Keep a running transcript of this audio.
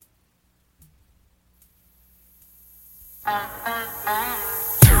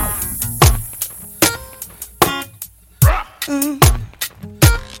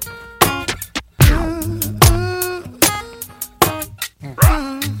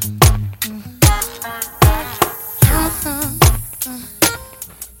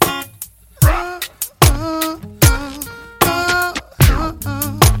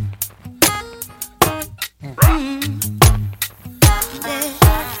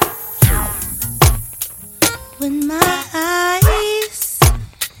When my eyes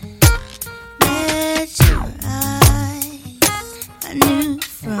met your eyes, I knew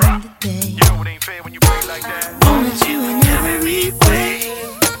from the day You know it ain't fair when you play like that. wanted you in every way.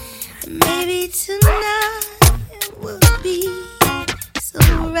 And maybe tonight it would be so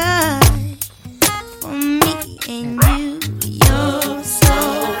right for me and you. You're so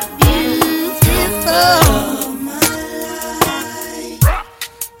beautiful. My life,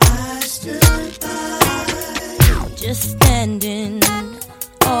 I stood by, just standing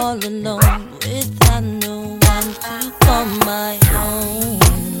all alone without no one to call my own.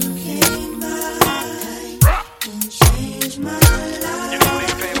 Came by and changed my life. You know it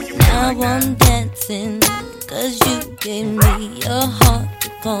ain't fair when you play Now like that. I'm dancing 'cause you gave me your heart to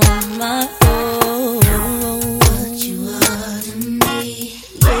call my own. What you are to me,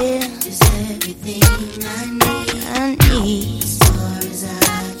 yeah, is everything I need. As far as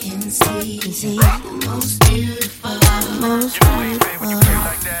I can see, the most beautiful, most You know it ain't fair when you play beautiful.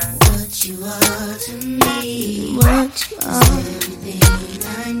 like that. What you are to me, what you are, everything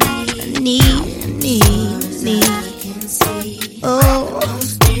I need. I can see, oh,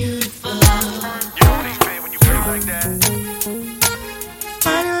 most beautiful. You know it ain't fair when you play like that.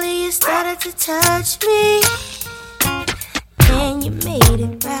 Finally you started to touch me, and you made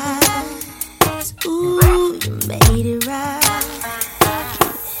it right. Ooh, you made it right.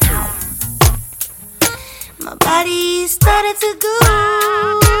 My body started to go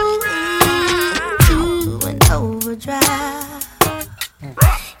into an overdrive.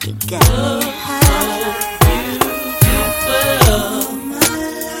 You got me high. My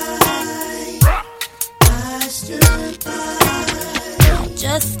life, I stood by,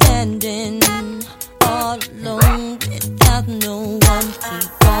 just standing all alone without no one to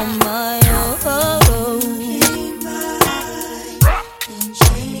call my own. Came by and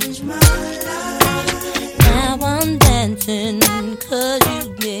changed my life. Now I'm dancing 'cause you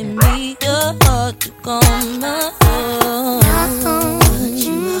gave me your heart to call my own. What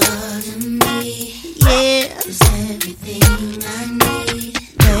you are to me, yeah, is everything I need,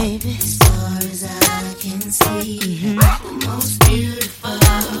 baby. As far as I can see, the most beautiful.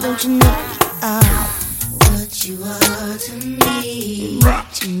 Don't you know you are? What you are to me, what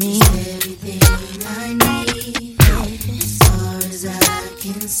you mean, is everything I need, baby. As far as I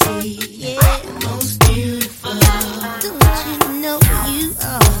can see, yeah, the most beautiful. Don't you know you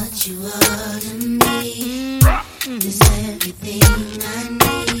are? What you are to me, is everything I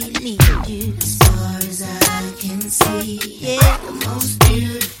need you. As far as I can see, yeah, the most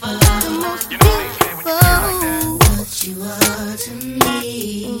beautiful, the most You know it ain't fair when you play like that. beautiful. What you are to me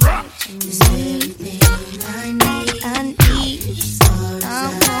is everything I need. As far as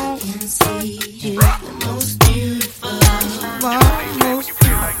I can see, you the most beautiful, most You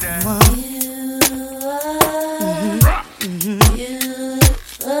play like that.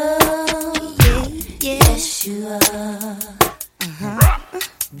 Yes, you are.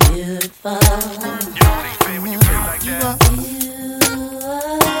 Beautiful. You know it ain't fair when you play like You that. are.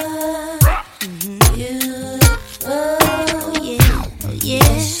 Beautiful. Yeah.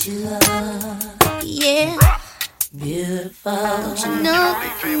 Yes, you are. Yeah. Beautiful. Don't you know